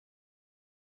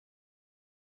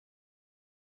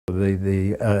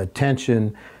The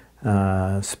attention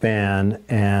span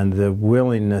and the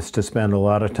willingness to spend a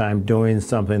lot of time doing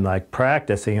something like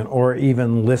practicing or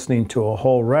even listening to a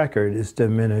whole record is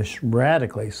diminished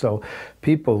radically. So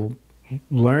people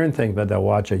learn things, but they'll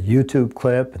watch a YouTube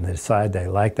clip and they decide they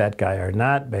like that guy or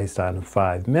not based on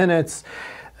 5 minutes.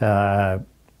 A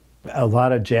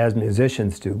lot of jazz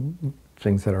musicians do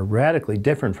things that are radically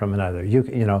different from another. You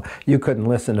know, you couldn't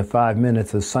listen to 5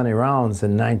 minutes of Sonny Rollins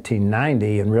in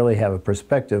 1990 and really have a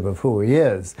perspective of who he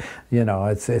is. You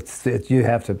know, you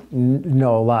have to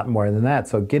know a lot more than that.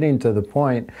 So getting to the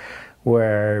point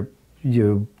where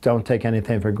you don't take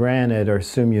anything for granted or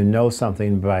assume you know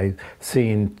something by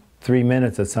seeing 3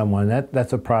 minutes of someone,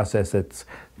 that's a process that's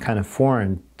kind of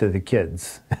foreign to the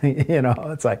kids. You know,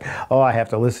 it's like, oh, I have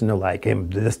to listen to like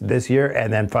him this year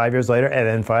and then 5 years later and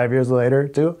then 5 years later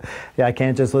too. Yeah, I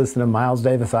can't just listen to Miles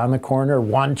Davis on the corner,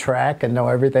 one track, and know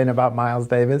everything about Miles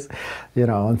Davis. You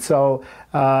know, and so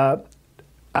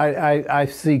I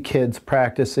see kids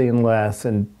practicing less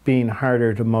and being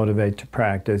harder to motivate to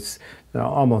practice, you know,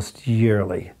 almost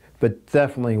yearly, but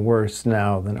definitely worse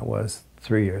now than it was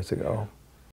 3 years ago.